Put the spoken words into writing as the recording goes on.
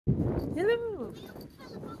Hello!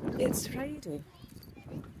 It's Friday.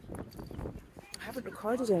 I haven't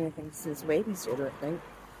recorded anything since Wednesday, I don't think.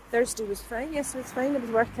 Thursday was fine, yes, it was fine, I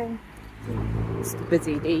was working. It's a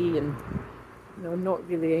busy day and not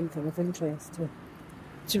really anything of interest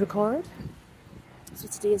to record. So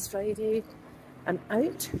today is Friday. I'm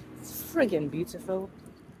out. It's friggin' beautiful.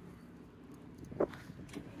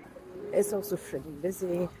 It's also friggin'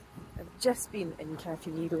 busy. I've just been in Cafe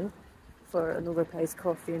Nero for an overpriced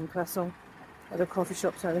coffee and croissant. Other coffee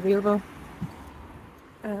shops are available.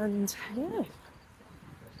 And yeah. Well,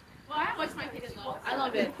 I watched my kid as well. I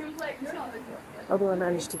love it. Although I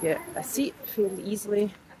managed to get a seat fairly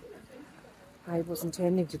easily, I was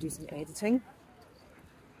intending to do some editing.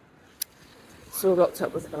 So rocked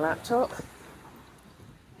up with my laptop.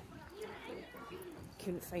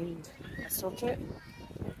 Couldn't find a socket.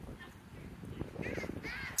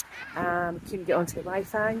 Couldn't get onto the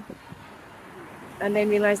Wi-Fi. And then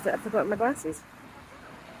realised that I forgot my glasses.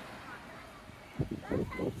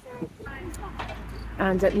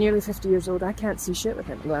 And at nearly 50 years old, I can't see shit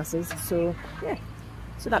without my glasses. So yeah,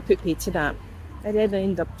 so that put paid to that. I did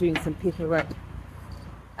end up doing some paperwork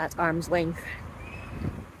at arm's length.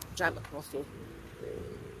 Drank my coffee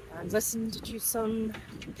and listened to some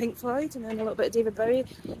Pink Floyd and then a little bit of David Bowie,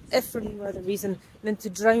 if for no other reason than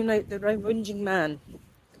to drown out the whinging man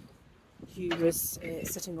who was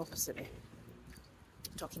sitting opposite me,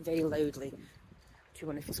 talking very loudly to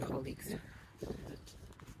one of his colleagues.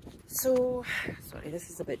 So, sorry, this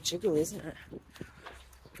is a bit jiggle, isn't it?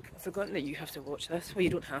 I've forgotten that you have to watch this. Well, you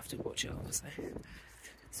don't have to watch it, obviously.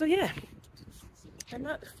 So yeah, I'm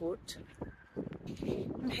at the fort.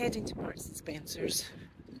 I'm heading to Marks and Spencer's.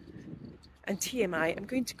 And TMI, I'm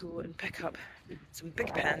going to go and pick up some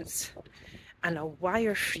big pants and a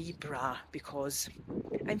wire-free bra because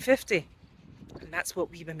I'm 50 and that's what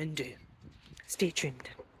we women do. Stay tuned.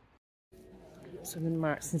 So I'm in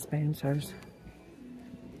Marks and Spencer's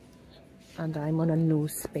and I'm on a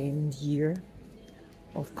no-spend year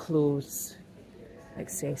of clothes,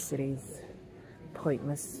 accessories,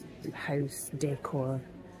 pointless house decor,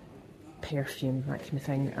 perfume, that kind of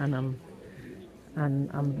thing,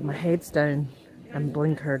 and my head's down, I'm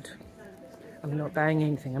blinkered. I'm not buying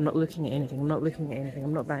anything, I'm not looking at anything, I'm not looking at anything,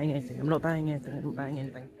 I'm not buying anything, I'm not buying anything, I'm not buying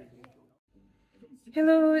anything.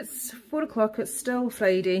 Hello, it's 4 o'clock, it's still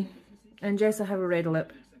Friday, and yes, I have a red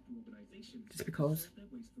lip. Just because.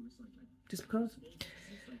 Just because.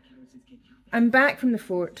 I'm back from the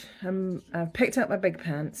fort, I've picked up my big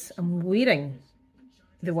pants, I'm wearing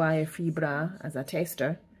the wire-free bra as a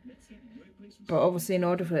tester, but obviously in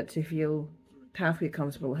order for it to feel halfway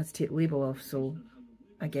comfortable, it has to take the label off, so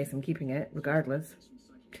I guess I'm keeping it regardless.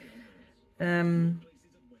 And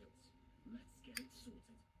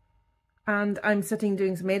I'm sitting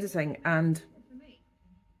doing some editing, and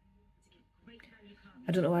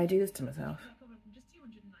I don't know why I do this to myself.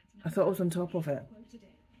 I thought I was on top of it,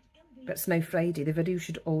 but it's now Friday. The video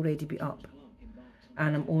should already be up,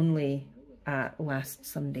 and I'm only at last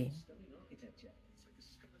Sunday.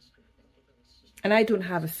 And I don't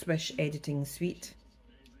have a Swish editing suite.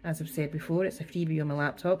 As I've said before, it's a freebie on my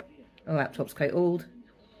laptop. My laptop's quite old.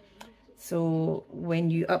 So when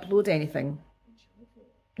you upload anything,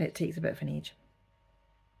 it takes a bit of an age.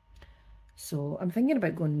 So I'm thinking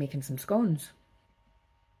about going and making some scones.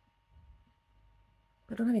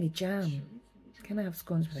 I don't have any jam. Can I have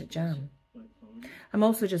scones without jam? I'm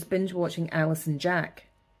also just binge watching Alice and Jack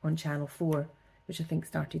on Channel 4, which I think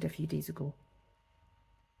started a few days ago.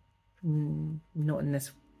 Not in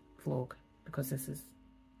this vlog, because is this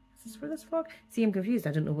for this vlog? See, I'm confused.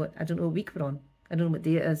 I don't know what week we're on. I don't know what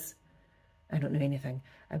day it is. I don't know anything.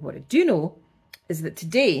 What I do know is that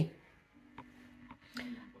today,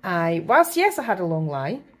 whilst yes, I had a long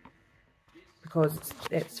lie, because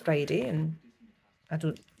it's Friday and I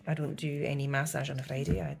don't do any massage on a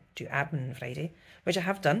Friday. I do admin on a Friday, which I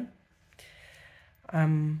have done.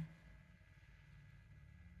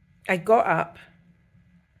 I got up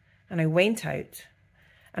and I went out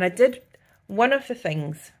and I did one of the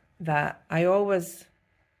things that I always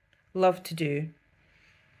loved to do,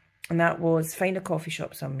 and that was find a coffee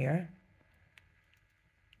shop somewhere,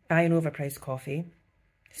 buy an overpriced coffee,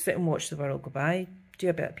 sit and watch the world go by, do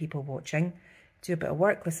a bit of people watching, do a bit of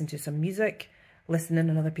work, listen to some music, listen in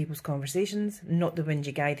on other people's conversations, not the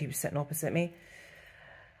whingy guy who was sitting opposite me.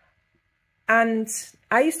 And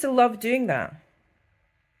I used to love doing that.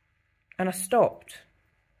 And I stopped.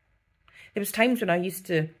 There was times when I used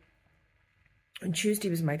to, on Tuesday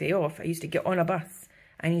was my day off, I used to get on a bus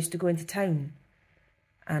and I used to go into town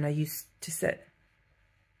and I used to sit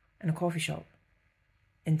in a coffee shop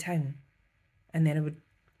in town and then I would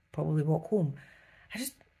probably walk home. I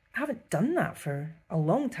have done that for a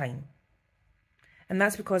long time. And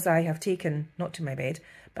that's because I have taken, not to my bed,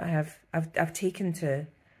 but I've taken to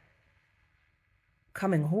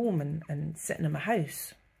coming home and sitting in my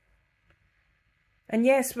house. And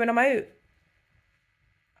yes, when I'm out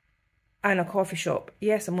in a coffee shop,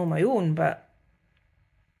 yes, I'm on my own, but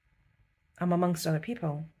I'm amongst other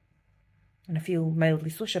people. And I feel mildly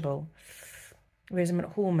sociable. Whereas I'm at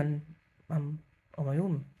home and I'm on my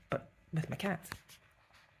own, but with my cat.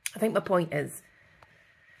 I think my point is,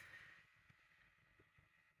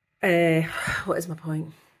 what is my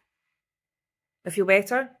point? I feel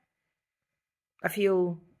better. I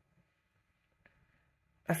feel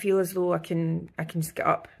as though I can just get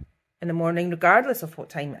up in the morning, regardless of what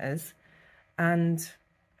time it is, and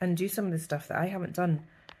do some of the stuff that I haven't done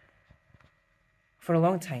for a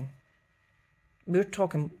long time. We're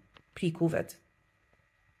talking pre-COVID.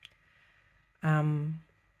 And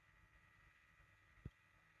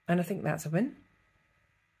I think that's a win.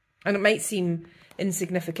 And it might seem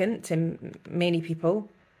insignificant to many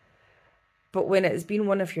people, but when it's been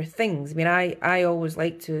one of your things, I mean, I always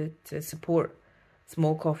like to support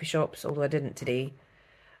small coffee shops, although I didn't today,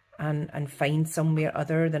 and find somewhere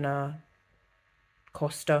other than a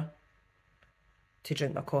Costa to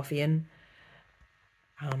drink my coffee in,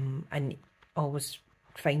 and always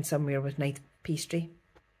find somewhere with nice pastry.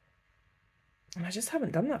 And I just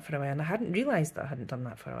haven't done that for a while, and I hadn't realised that I hadn't done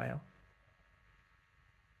that for a while.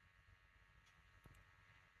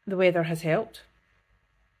 The weather has helped.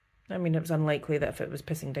 I mean, it was unlikely that if it was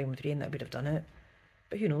pissing down with rain that I would have done it.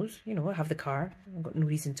 But who knows? You know, I have the car. I've got no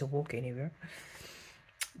reason to walk anywhere.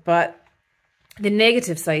 But the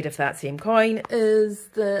negative side of that same coin is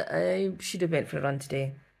that I should have went for a run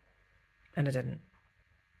today. And I didn't.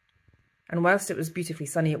 And whilst it was beautifully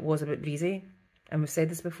sunny, it was a bit breezy. And we've said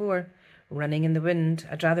this before. Running in the wind.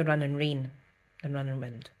 I'd rather run in rain than run in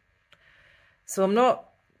wind. So I'm not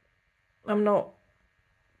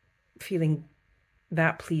feeling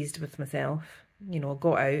that pleased with myself. You know, I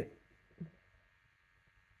got out.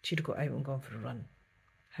 Should have got out and gone for a run.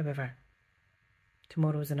 However,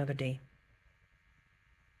 tomorrow's another day.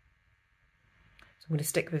 So I'm going to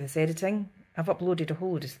stick with this editing. I've uploaded a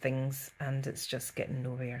whole load of things and it's just getting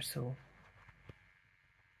nowhere, so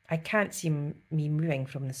I can't see me moving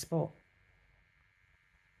from the spot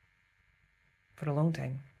for a long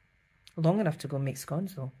time. Long enough to go and make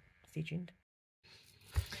scones though. Stay tuned.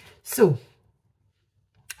 So,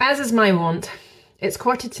 as is my wont, it's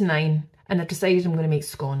 9:15 and I've decided I'm going to make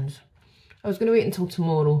scones. I was going to wait until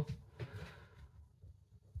tomorrow,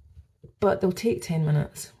 but they'll take 10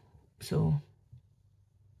 minutes, so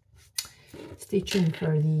stay tuned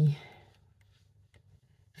for the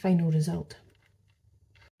final result.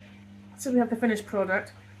 So we have the finished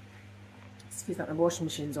product. Excuse that, my washing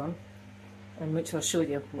machine's on, and which I'll show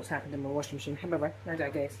you what's happened in my washing machine. However, I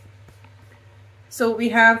digress. So we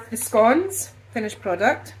have the scones, finished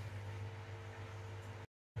product.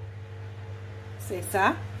 C'est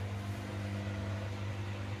ça.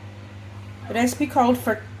 The recipe called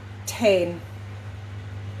for 10.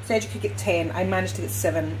 Said you could get 10. I managed to get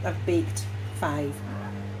 7. I've baked 5.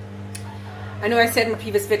 I know I said in my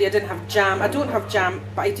previous video I didn't have jam. I don't have jam,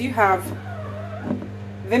 but I do have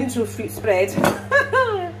Vimto fruit spread.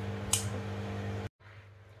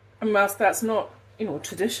 And whilst that's not, you know,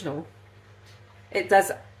 traditional, it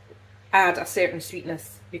does add a certain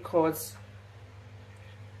sweetness because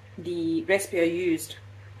the recipe I used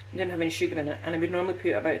didn't have any sugar in it, and I would normally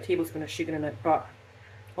put about a tablespoon of sugar in it, but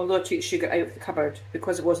although I took the sugar out of the cupboard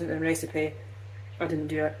because it wasn't in the recipe, I didn't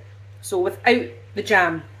do it. So without the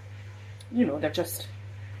jam, you know, they're just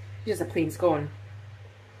a plain scone,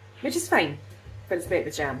 which is fine, but it's better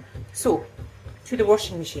with jam. So, to the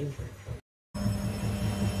washing machine.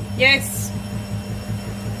 Yes,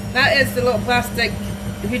 that is the little plastic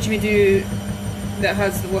hoodie-me-doo that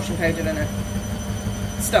has the washing powder in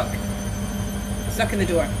it. Stuck in the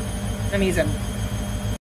door. Amazing.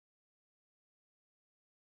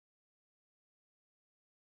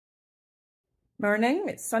 Morning,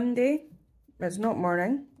 it's Sunday. It's not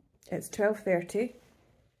morning, it's 12:30.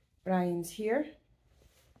 Brian's here.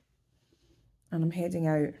 And I'm heading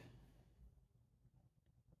out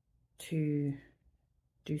to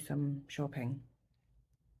do some shopping.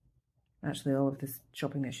 Actually, all of this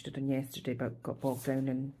shopping that I should have done yesterday, but got bogged down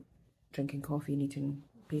in drinking coffee and eating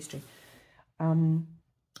pastry. And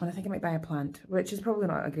I think I might buy a plant, which is probably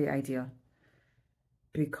not a great idea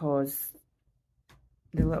because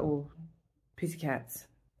the little pussycats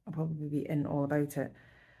will probably be in all about it.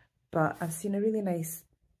 But I've seen a really nice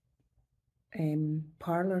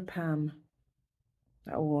parlour palm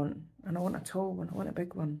that I want, and I want a tall one, I want a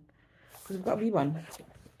big one, because I've got a wee one.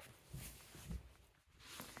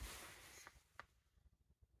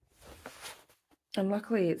 And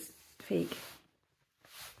luckily it's fake.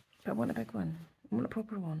 But I want a big one. I want a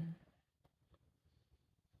proper one.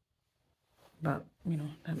 But, you know,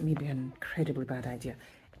 that may be an incredibly bad idea.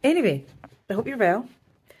 Anyway, I hope you're well.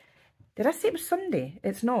 Did I say it was Sunday?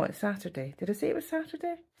 It's not, it's Saturday. Did I say it was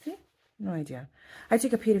Saturday? See? No idea. I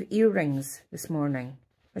took a pair of earrings this morning,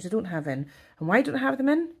 which I don't have in. And why don't I have them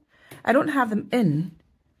in? I don't have them in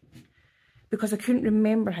because I couldn't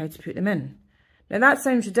remember how to put them in. Now that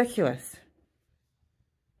sounds ridiculous.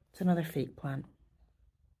 It's another fake plant.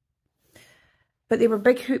 But they were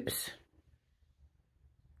big hoops.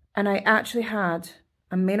 And I actually had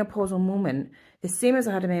a menopausal moment, the same as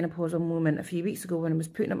I had a menopausal moment a few weeks ago when I was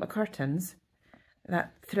putting up my curtains,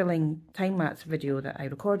 that thrilling time-lapse video that I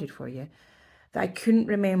recorded for you, that I couldn't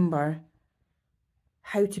remember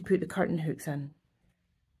how to put the curtain hooks in.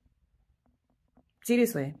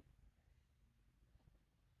 Seriously.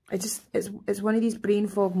 It's one of these brain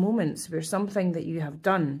fog moments where something that you have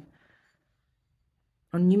done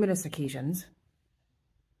on numerous occasions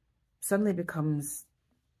suddenly becomes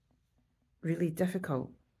really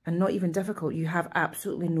difficult. And not even difficult, you have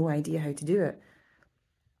absolutely no idea how to do it.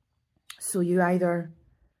 So you either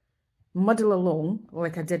muddle along,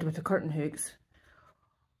 like I did with the curtain hooks,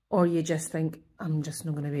 or you just think, I'm just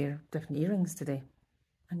not going to wear different earrings today.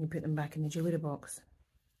 And you put them back in the jewellery box.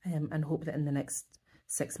 And hope that in the next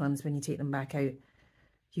 6 months when you take them back out,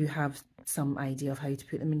 you have some idea of how to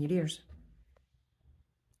put them in your ears.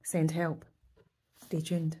 Send help. Stay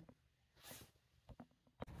tuned.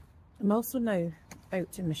 I'm also now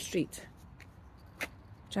out in the street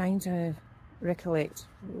trying to recollect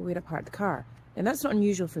where I parked the car. And that's not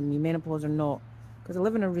unusual for me, menopause or not, because I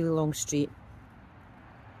live in a really long street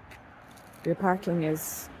where parking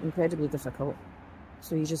is incredibly difficult.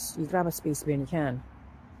 So you grab a space when you can.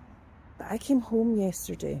 But I came home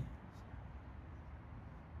yesterday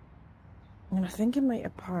and I think I might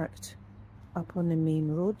have parked up on the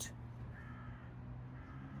main road,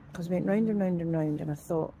 because I went round and round and round, and I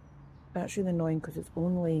thought, that's really annoying because it's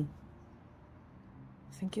only,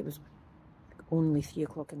 I think it was only 3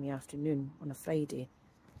 o'clock in the afternoon on a Friday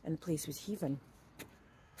and the place was heaving.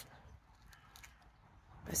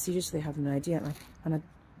 I seriously have no idea. And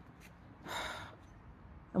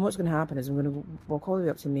what's going to happen is I'm going to walk all the way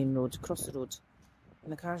up to the main road, cross the road,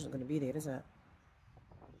 and the car's not going to be there, is it?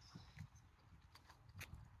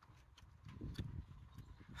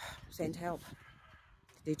 Send help.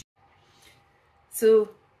 So,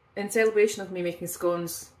 in celebration of me making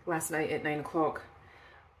scones last night at 9 o'clock,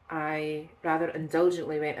 I rather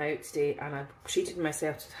indulgently went out today and I treated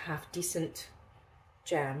myself to half decent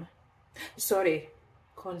jam. Sorry,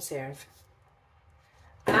 conserve.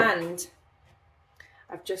 And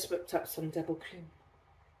I've just whipped up some double cream.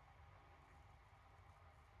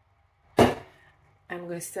 I'm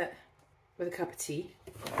going to sit with a cup of tea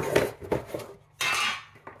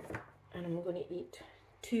and I'm going to eat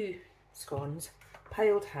 2 scones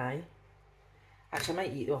piled high. Actually, I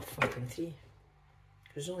might eat off fucking 3.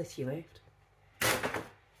 There's only 3 left.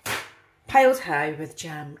 Piled high with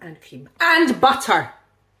jam and cream and butter.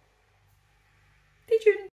 Stay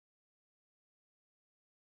tuned.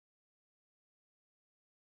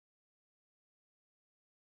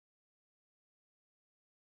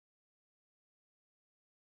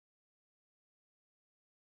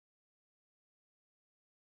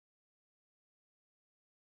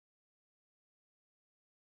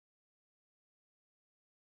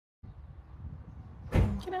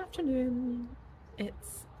 Good afternoon.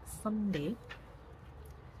 It's Sunday.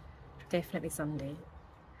 Definitely Sunday.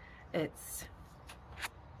 It's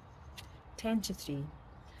 10 to 3.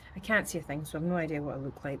 I can't see a thing, so I've no idea what I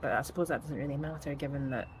look like, but I suppose that doesn't really matter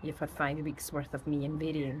given that you've had 5 weeks worth of me in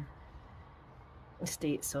varying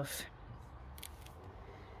states of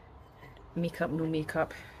makeup, no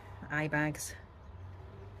makeup, eye bags,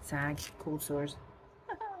 sag, cold sores.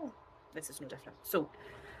 This is no different. So,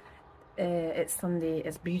 it's Sunday,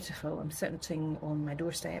 it's beautiful. I'm sitting on my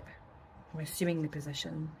doorstep. I'm assuming the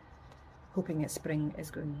position, hoping that spring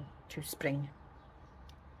is going to spring,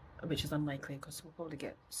 which is unlikely because we'll probably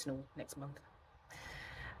get snow next month.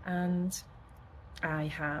 And I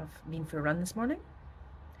have been for a run this morning.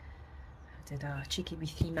 I did a cheeky wee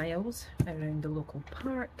 3 miles around the local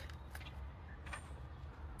park.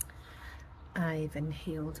 I've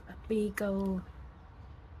inhaled a bagel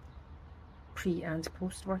pre and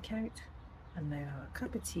post workout, and now a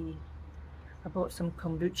cup of tea. I bought some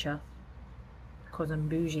kombucha because I'm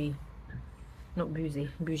bougie, not boozy,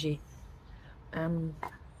 bougie.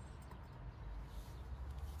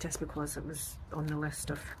 Just because it was on the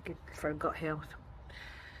list of good for gut health.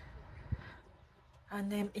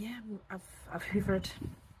 And yeah, I've hoovered,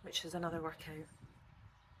 which is another workout.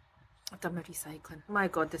 I've done my recycling. My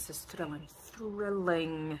God, this is thrilling.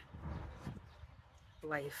 Thrilling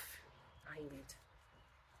life I lead.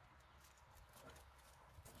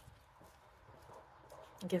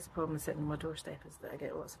 I guess the problem with sitting on my doorstep is that I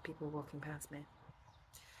get lots of people walking past me.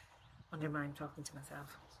 Wonder why I'm talking to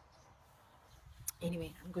myself.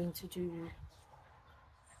 Anyway, I'm going to do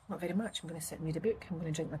not very much. I'm going to sit and read a book. I'm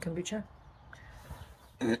going to drink my kombucha.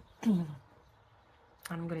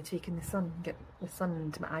 And I'm going to take in the sun, get the sun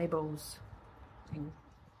into my eyeballs.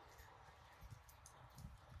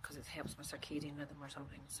 Because it helps my circadian rhythm or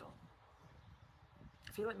something, so.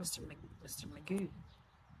 I feel like Mr. Magoo.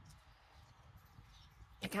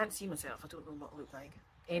 I can't see myself, I don't know what I look like.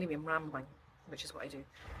 Anyway, I'm rambling, which is what I do.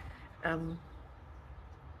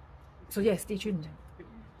 So yeah, stay tuned,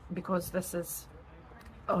 because this is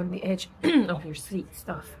on the edge of your seat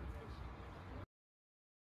stuff.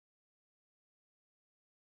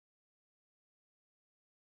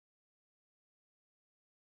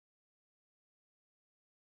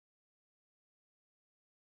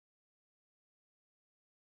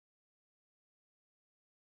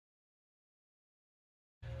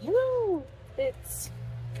 Hello, it's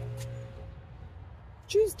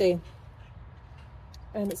Tuesday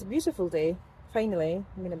and it's a beautiful day, finally.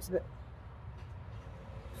 I mean, it was a bit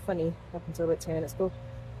funny up until about 10 minutes ago,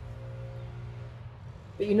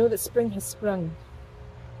 but you know that spring has sprung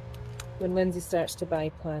when Lindsay starts to buy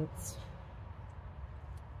plants.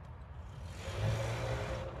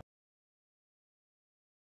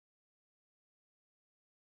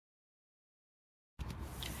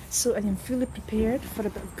 So I am fully prepared for a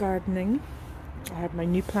bit of gardening. I have my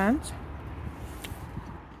new plant.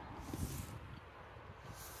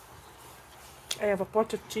 I have a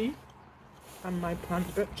pot of tea and my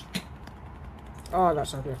plant bit. Oh,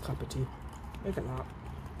 that's a real cup of tea. Look at that.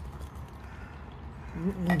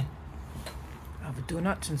 I have a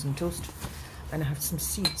donut and some toast, and I have some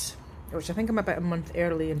seeds, which I think I'm about a month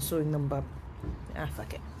early in sowing them, but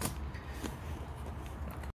fuck it.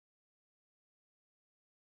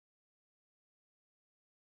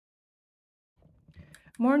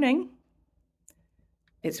 Morning.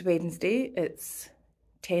 It's Wednesday. It's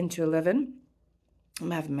 10 to 11.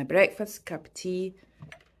 I'm having my breakfast, cup of tea,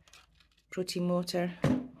 protein water,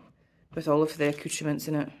 with all of the accoutrements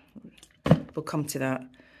in it. We'll come to that.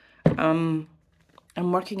 I'm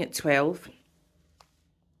working at 12,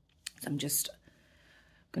 so I'm just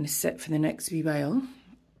going to sit for the next wee while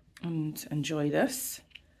and enjoy this.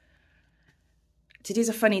 Today's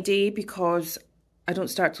a funny day because I don't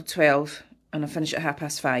start till 12 and I finish at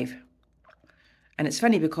 5:30. And it's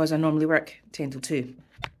funny because I normally work 10 till 2.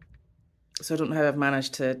 So I don't know how I've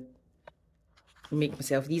managed to make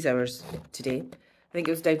myself these hours today. I think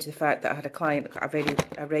it was down to the fact that I had a client,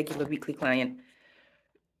 a regular weekly client,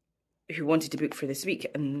 who wanted to book for this week,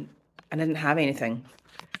 and I didn't have anything.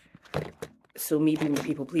 So me being the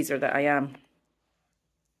people pleaser that I am,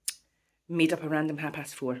 made up a random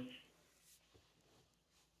 4:30.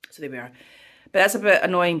 So there we are. But that's a bit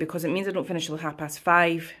annoying because it means I don't finish till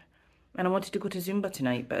 5:30. And I wanted to go to Zumba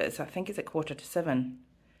tonight, but I think it's at 7:15.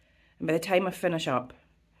 And by the time I finish up,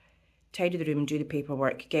 tidy the room, do the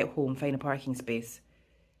paperwork, get home, find a parking space,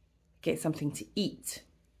 get something to eat,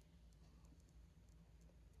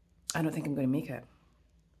 I don't think I'm going to make it.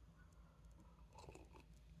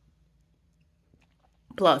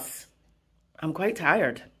 Plus, I'm quite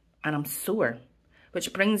tired and I'm sore,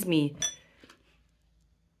 which brings me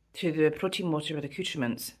to the protein water with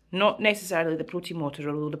accoutrements. Not necessarily the protein water,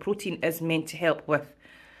 although the protein is meant to help with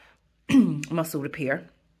muscle repair.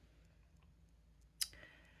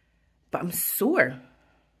 But I'm sore.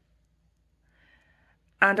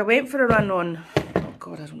 And I went for a run on, oh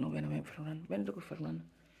God, I don't know when I went for a run. When did I go for a run?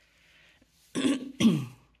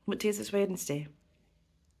 What day is this? Wednesday?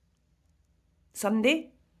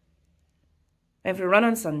 Sunday? I went for a run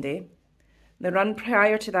on Sunday. The run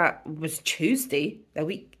prior to that was Tuesday, a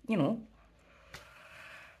week, you know.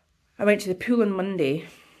 I went to the pool on Monday.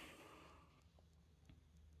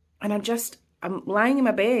 And I'm lying in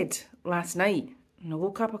my bed last night. And I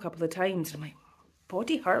woke up a couple of times and I'm like,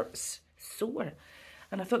 body hurts, sore.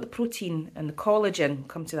 And I thought the protein and the collagen,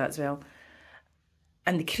 come to that as well,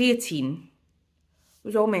 and the creatine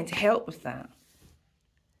was all meant to help with that.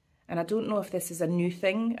 And I don't know if this is a new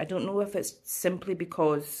thing. I don't know if it's simply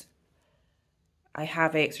because I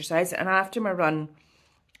have exercised. And after my run,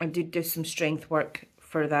 I did do some strength work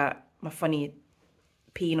for that, my funny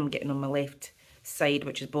pain I'm getting on my left side,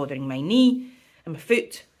 which is bothering my knee and my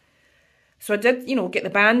foot. So I did, you know, get the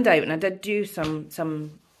band out and I did do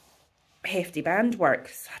some hefty band work.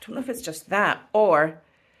 So I don't know if it's just that, or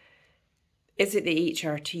is it the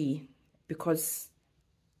HRT? Because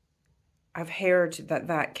I've heard that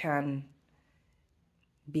that can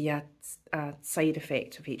be a side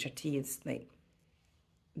effect of HRT. It's like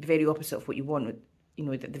the very opposite of what you want. You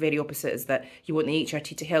know, the very opposite is that you want the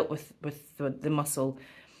HRT to help with the muscle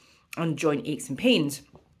and joint aches and pains,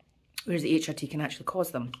 whereas the HRT can actually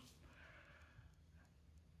cause them.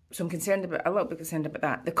 So I'm a little bit concerned about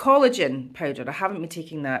that. The collagen powder, I haven't been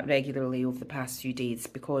taking that regularly over the past few days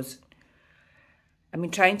because I've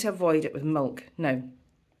been trying to avoid it with milk. Now,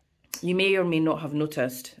 you may or may not have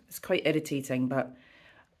noticed, it's quite irritating, but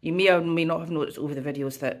you may or may not have noticed over the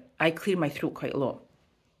videos that I clear my throat quite a lot.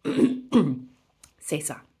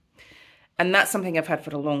 Sessa. And that's something I've had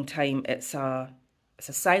for a long time. It's a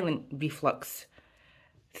silent reflux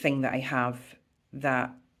thing that I have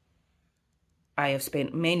that I have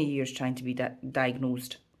spent many years trying to be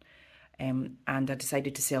diagnosed, and I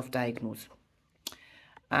decided to self-diagnose.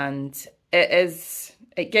 And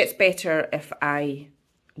it gets better if I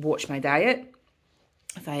watch my diet,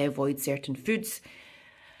 if I avoid certain foods,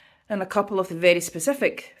 and a couple of the very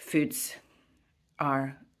specific foods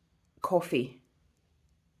are coffee.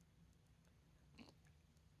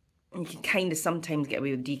 You can kind of sometimes get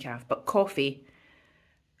away with decaf, but coffee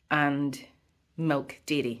and milk,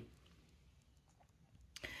 dairy.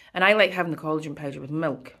 And I like having the collagen powder with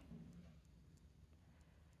milk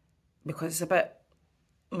because it's a bit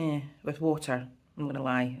meh with water. I'm going to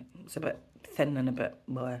lie. It's a bit thin and a bit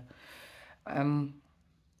blah.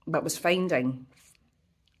 But was finding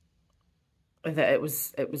that it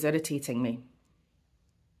was irritating me.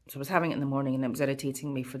 So I was having it in the morning and it was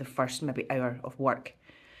irritating me for the first maybe hour of work.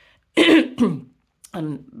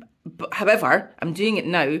 However, I'm doing it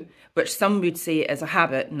now, which some would say is a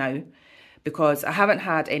habit now, because I haven't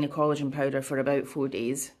had any collagen powder for about 4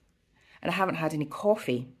 days, and I haven't had any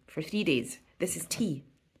coffee for 3 days. This is tea.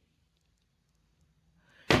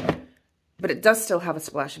 But it does still have a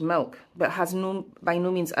splash of milk, but it has by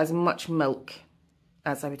no means as much milk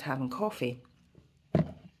as I would have in coffee.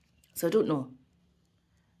 So I don't know.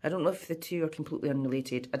 I don't know if the two are completely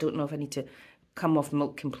unrelated. I don't know if I need to come off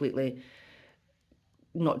milk completely,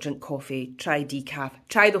 not drink coffee, try decaf,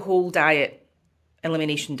 try the whole diet,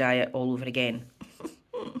 elimination diet all over again.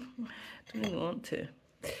 Don't even want to.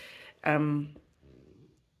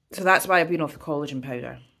 So that's why I've been off the collagen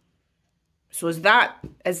powder. So is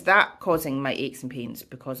that causing my aches and pains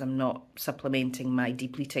because I'm not supplementing my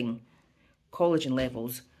depleting collagen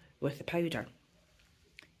levels with the powder?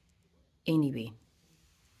 Anyway,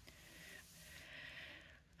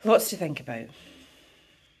 lots to think about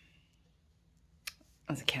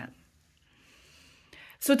as a cat.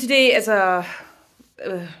 So today is a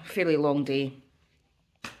fairly long day,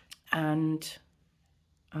 and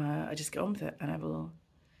I just get on with it, and I will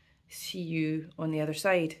see you on the other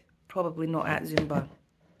side. Probably not at Zumba.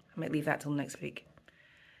 I might leave that till next week.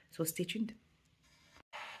 So stay tuned.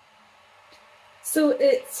 So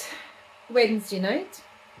it's Wednesday night,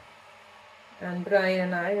 and Brian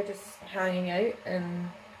and I are just hanging out in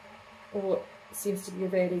what seems to be a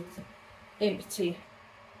very empty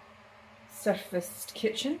surfaced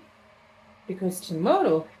kitchen, because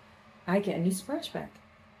tomorrow I get a new splashback.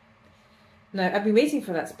 Now, I've been waiting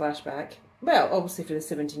for that splashback, well, obviously for the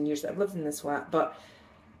 17 years that I've lived in this flat, but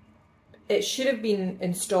it should have been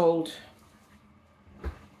installed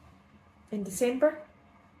in December,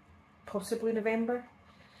 possibly November.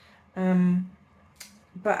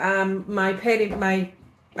 But my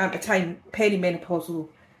at the time perimenopausal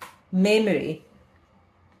memory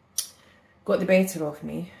got the better of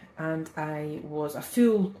me, and I was a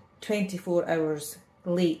full 24 hours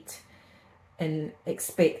late in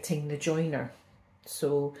expecting the joiner.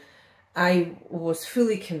 So I was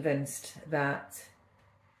fully convinced that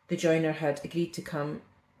the joiner had agreed to come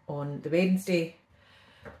on the Wednesday,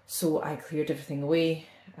 so I cleared everything away,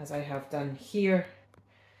 as I have done here.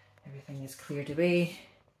 Everything is cleared away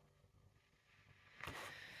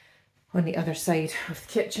on the other side of the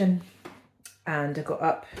kitchen, and I got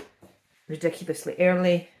up ridiculously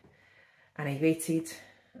early, and I waited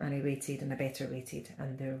and I waited and I better waited,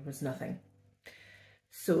 and there was nothing.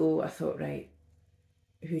 So I thought, right,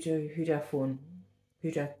 who do I phone?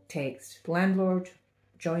 Who do I text? The landlord?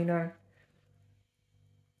 Joiner?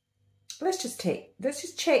 Let's just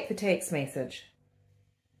check the text message.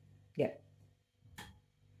 Yeah.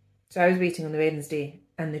 So I was waiting on the Wednesday,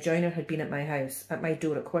 and the joiner had been at my house, at my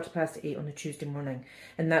door at 8:15 on the Tuesday morning,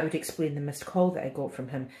 and that would explain the missed call that I got from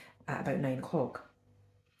him at about 9 o'clock.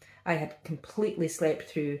 I had completely slept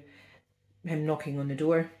through him knocking on the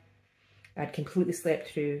door. I'd completely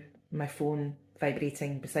slept through my phone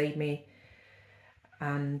vibrating beside me,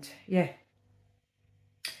 and yeah.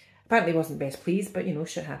 Apparently wasn't best pleased, but you know,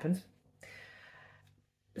 shit happens.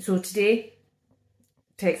 So today,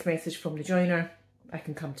 text message from the joiner, I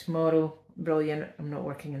can come tomorrow, brilliant, I'm not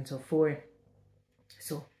working until 4.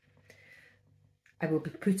 So I will be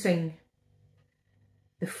putting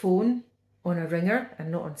the phone on a ringer and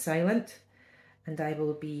not on silent, and I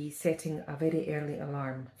will be setting a very early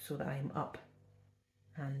alarm so that I'm up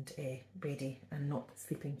and ready and not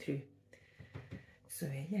sleeping through. So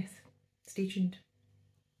yes, stay tuned.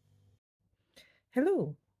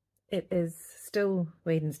 Hello, it is still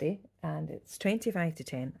Wednesday and it's 25 to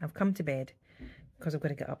 10. I've come to bed because I've got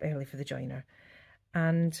to get up early for the joiner,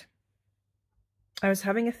 and I was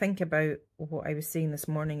having a think about what I was saying this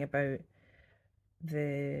morning about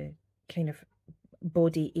the kind of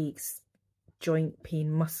body aches, joint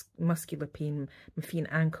pain, muscular pain, my feet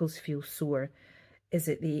and ankles feel sore. Is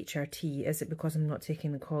it the HRT? Is it because I'm not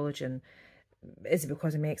taking the collagen? Is it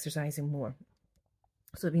because I'm exercising more?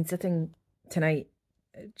 So I've been sitting tonight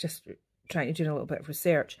just trying to do a little bit of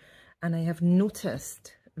research, and I have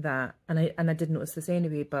noticed that, and I did notice this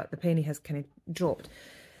anyway, but the penny has kind of dropped.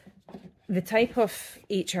 The type of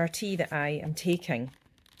HRT that I am taking,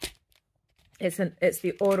 it's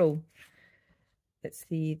the oral. It's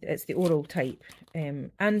the oral type,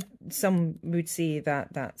 and some would say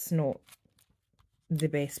that that's not the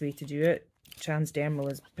best way to do it.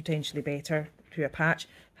 Transdermal is potentially better through a patch.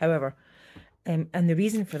 However, and the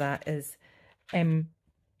reason for that is, I've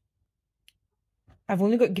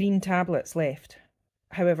only got green tablets left.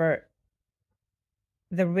 However,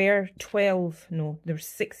 there were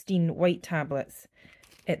 16 white tablets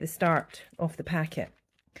at the start of the packet,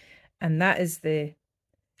 and that's the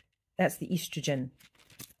estrogen,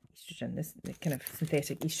 this kind of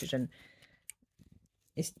synthetic estrogen.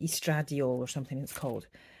 It's estradiol or something it's called,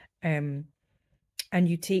 and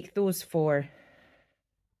you take those for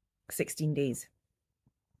 16 days.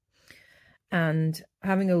 And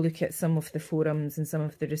having a look at some of the forums and some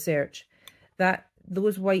of the research, that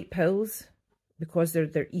those white pills, because they're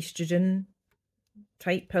estrogen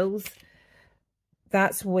type pills,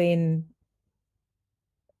 that's when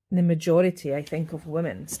the majority, I think, of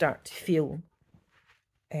women start to feel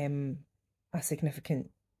a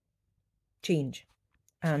significant change.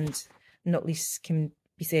 And not least can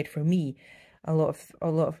be said for me, a lot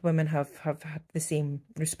of women have had the same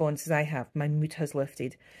response as I have. My mood has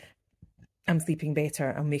lifted. I'm sleeping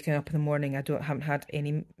better. I'm waking up in the morning. I haven't had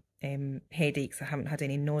any headaches. I haven't had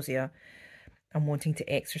any nausea. I'm wanting to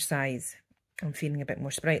exercise. I'm feeling a bit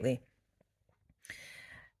more sprightly.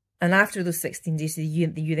 And after those 16 days,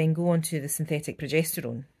 you then go on to the synthetic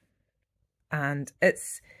progesterone, and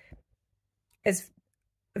it's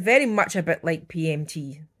very much a bit like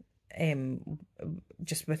PMT,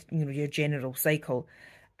 just with your general cycle,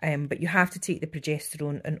 but you have to take the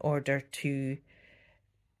progesterone in order to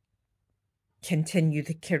continue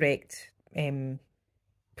the correct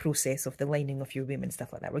process of the lining of your womb and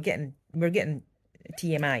stuff like that. We're getting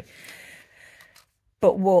TMI.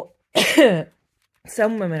 But what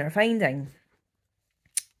some women are finding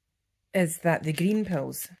is that the green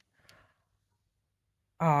pills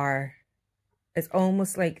it's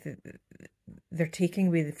almost like they're taking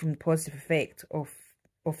away from the positive effect of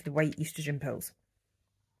the white estrogen pills.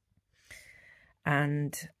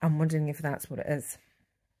 And I'm wondering if that's what it is.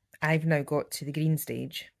 I've now got to the green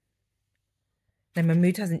stage. Now my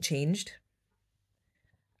mood hasn't changed.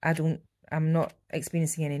 I'm not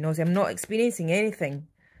experiencing any nausea. I'm not experiencing anything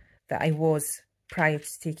that I was prior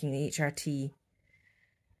to taking the HRT.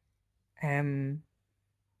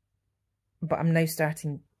 But I'm now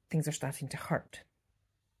things are starting to hurt.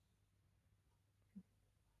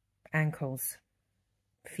 Ankles,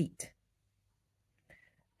 feet.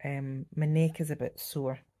 My neck is a bit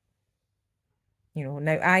sore.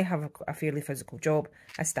 Now I have a fairly physical job.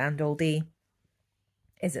 I stand all day.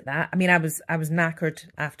 Is it that? I mean, I was knackered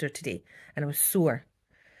after today, and I was sore.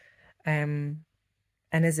 And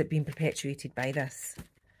is it being perpetuated by this?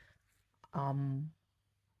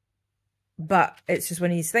 But it's just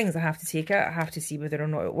one of these things. I have to take it. I have to see whether or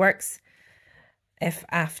not it works. If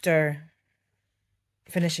after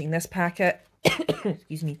finishing this packet,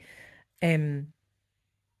 excuse me, do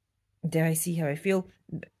I see how I feel?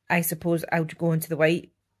 I suppose I would go into the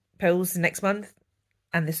white pills next month,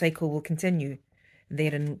 and the cycle will continue.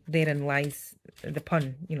 Therein lies the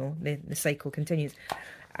pun. The cycle continues.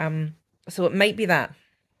 So it might be that.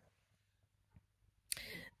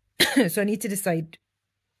 So I need to decide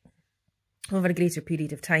over a greater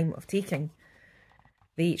period of time of taking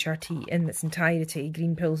the HRT in its entirety,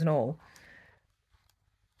 green pills and all,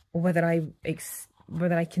 whether I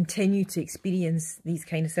continue to experience these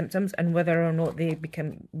kind of symptoms, and whether or not they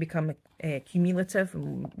become cumulative,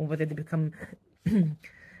 or whether they become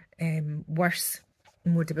worse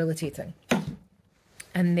more debilitating.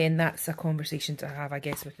 And then that's a conversation to have, I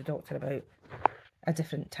guess, with the doctor about a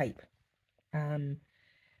different type.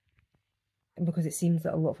 Because it seems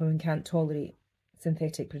that a lot of women can't tolerate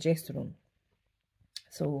synthetic progesterone.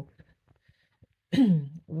 So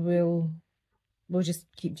we'll just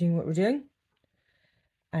keep doing what we're doing.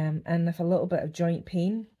 And if a little bit of joint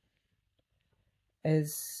pain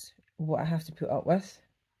is what I have to put up with,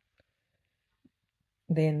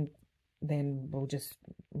 then we'll just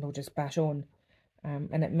bash on.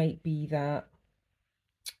 And it might be that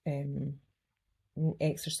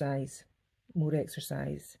exercise, more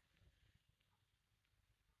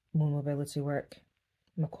mobility work,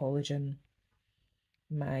 my collagen,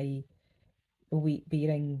 my weight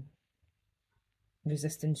bearing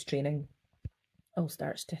resistance training all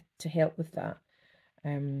starts to help with that.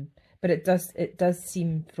 But it does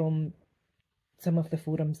seem from some of the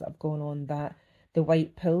forums that have gone on that the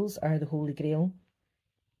white pills are the holy grail.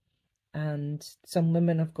 And some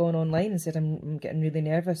women have gone online and said, I'm getting really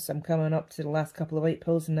nervous. I'm coming up to the last couple of white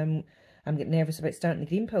pills, and I'm getting nervous about starting the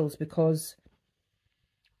green pills because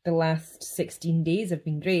the last 16 days have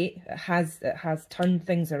been great. It has turned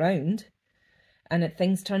things around, and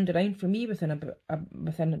things turned around for me within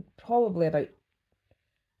probably about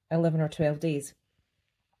 11 or 12 days.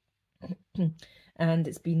 And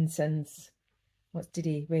it's been since, what's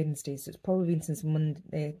today? Wednesday. So it's probably been since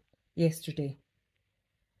yesterday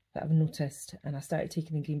that I've noticed, and I started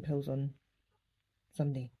taking the green pills on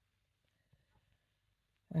Sunday.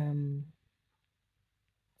 So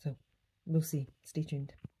we'll see. Stay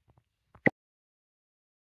tuned.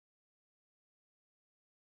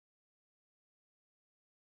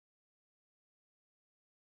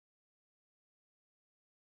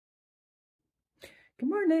 Good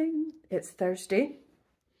morning. It's Thursday.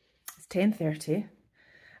 It's 10:30,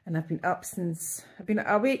 and I've been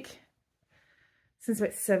awake since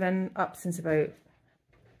about 7, up since about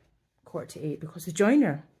 7:45 because the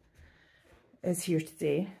joiner is here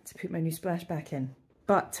today to put my new splash back in.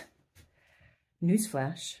 But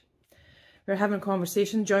newsflash, we're having a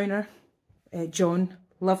conversation. Joiner, John,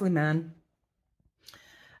 lovely man,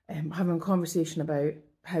 having a conversation about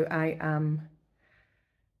how I am.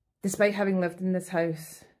 Despite having lived in this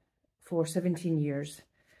house for 17 years,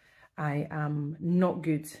 I am not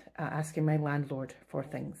good at asking my landlord for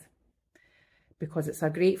things. Because it's a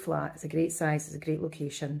great flat, it's a great size, it's a great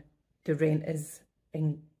location. The rent is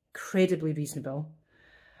incredibly reasonable.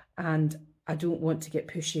 And I don't want to get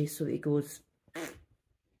pushy so that he goes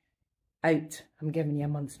out. I'm giving you a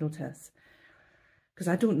month's notice. Because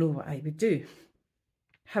I don't know what I would do.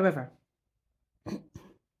 However,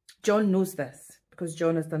 John knows this. Because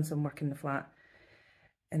John has done some work in the flat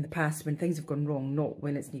in the past when things have gone wrong, not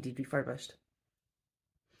when it's needed refurbished.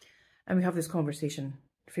 And we have this conversation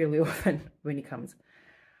fairly often when he comes.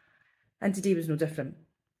 And today was no different.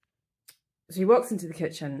 So he walks into the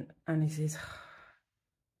kitchen and he says,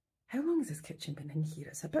 how long has this kitchen been in here?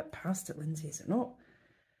 It's a bit past it, Lindsay, is it not?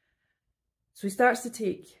 So he starts to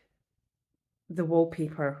take the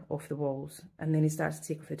wallpaper off the walls, and then he starts to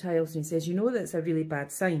take off the tiles, and he says, you know that's a really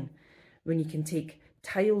bad sign when you can take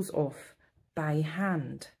tiles off by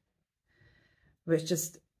hand, which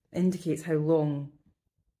just indicates how long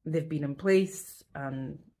they've been in place,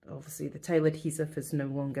 and obviously the tile adhesive is no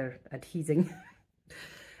longer adhesing.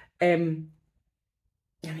 And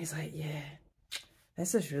he's like, yeah,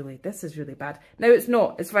 this is really bad. Now it's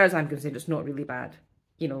not, as far as I'm concerned, it's not really bad.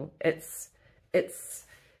 You know, it's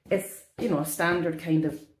you know, a standard kind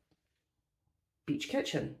of beach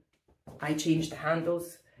kitchen. I changed the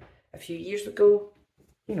handles a few years ago,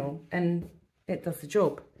 you know, and it does the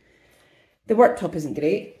job. The worktop isn't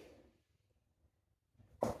great.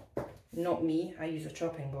 Not me, I use a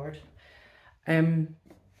chopping board.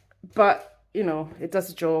 But, you know, it does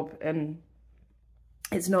the job, and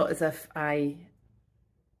it's not as if I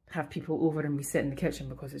have people over and we sit in the kitchen,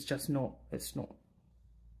 because it's not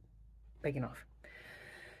big enough.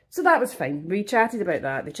 So that was fine. We chatted about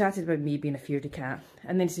that. They chatted about me being a fearedy cat.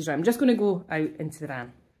 And then he says, right, I'm just going to go out into the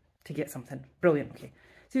van to get something. Brilliant, okay.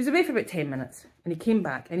 So he was away for about 10 minutes, and he came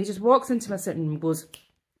back, and he just walks into my sitting room and goes,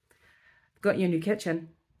 got you a new kitchen.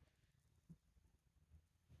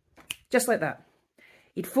 Just like that.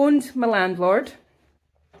 He'd phoned my landlord,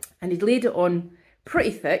 and he'd laid it on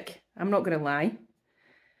pretty thick, I'm not going to lie,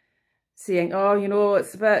 saying, oh, you know,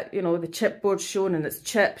 it's a bit, you know, the chipboard's shown and it's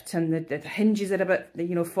chipped, and the hinges are a bit,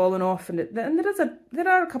 you know, falling off, and there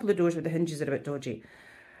are a couple of doors where the hinges are a bit dodgy.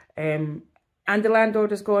 And the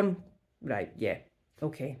landlord has gone, right, yeah,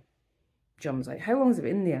 okay. Jum's like, how long has it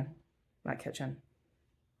been in there, that kitchen?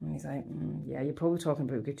 And he's like, yeah, you're probably talking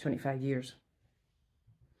about a good 25 years.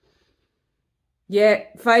 Yeah,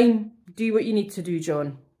 fine. Do what you need to do,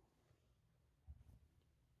 John.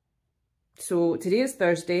 So today is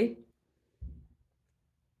Thursday.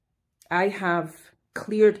 I have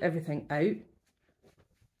cleared everything out.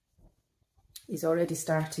 He's already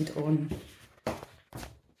started on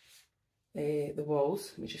the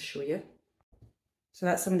walls. Let me just show you. So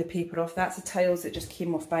that's some of the paper off. That's the tiles that just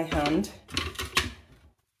came off by hand.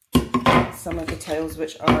 Some of the tiles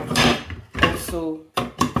which are also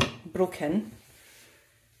broken.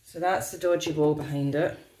 So that's the dodgy wall behind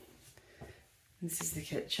it. This is the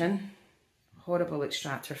kitchen. Horrible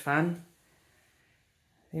extractor fan.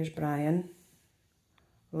 There's Brian,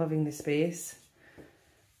 loving the space.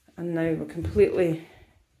 And now we're completely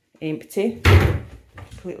empty.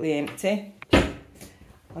 Completely empty.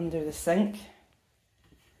 Under the sink.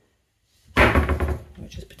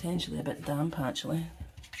 Which is potentially a bit damp actually.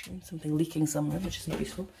 Something leaking somewhere, which is not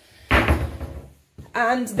useful.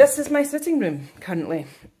 And this is my sitting room currently.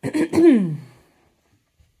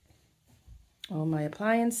 All my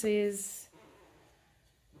appliances.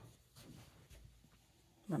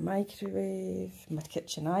 My microwave, my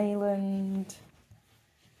kitchen island.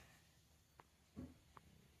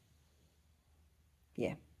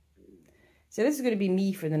 Yeah. So this is going to be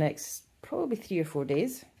me for the next probably 3 or 4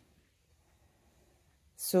 days.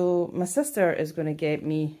 So my sister is going to get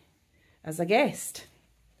me as a guest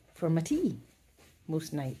for my tea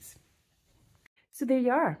most nights. So there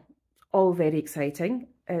you are. All very exciting.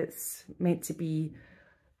 It's meant to be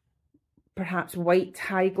perhaps white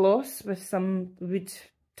high gloss with some wood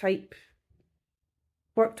type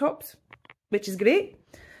worktops, which is great.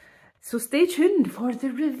 So stay tuned for the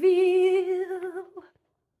reveal.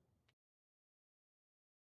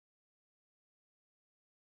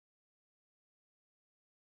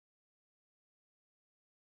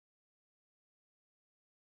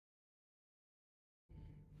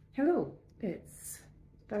 Hello, it's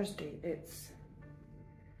Thursday, it's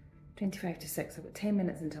 25 to 6, I've got 10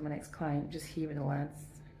 minutes until my next client, just here with the lads.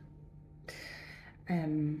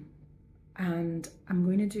 And I'm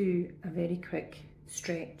going to do a very quick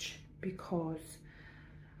stretch because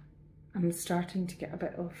I'm starting to get a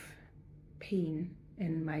bit of pain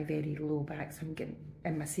in my very low back, so I'm getting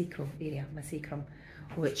in my sacral area, my sacrum,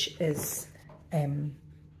 which is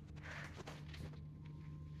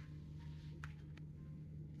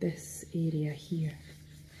this area here.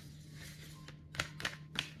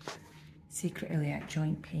 Sacroiliac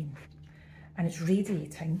joint pain. And it's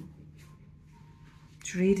radiating.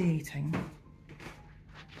 It's radiating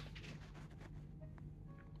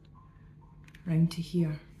round to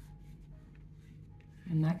here.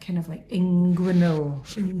 And that kind of like inguinal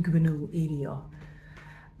area.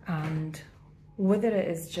 And whether it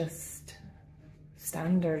is just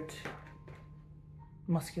standard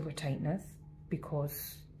muscular tightness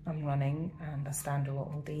because I'm running and I stand a lot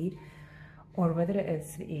all day, or whether it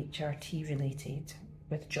is the HRT related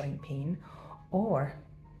with joint pain, or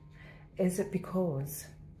is it because,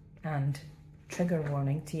 and trigger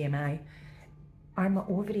warning, TMI, are my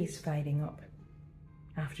ovaries firing up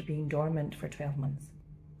after being dormant for 12 months?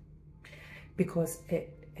 Because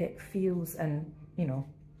it feels, and you know,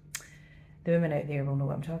 the women out there will know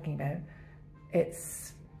what I'm talking about,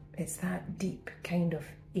 it's that deep kind of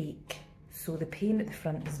ache. So the pain at the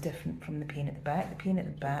front is different from the pain at the back. The pain at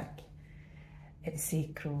the back, at the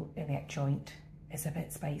sacroiliac joint, is a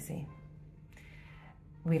bit spicy.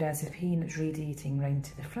 Whereas the pain that's radiating round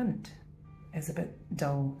to the front is a bit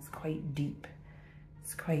dull, it's quite deep,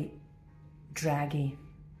 it's quite draggy.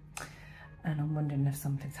 And I'm wondering if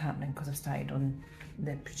something's happening because I've started on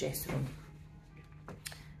the progesterone.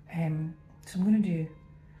 So I'm going to do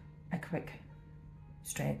a quick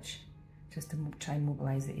stretch just to try and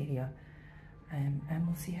mobilise the area. And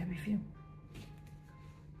we'll see how we feel.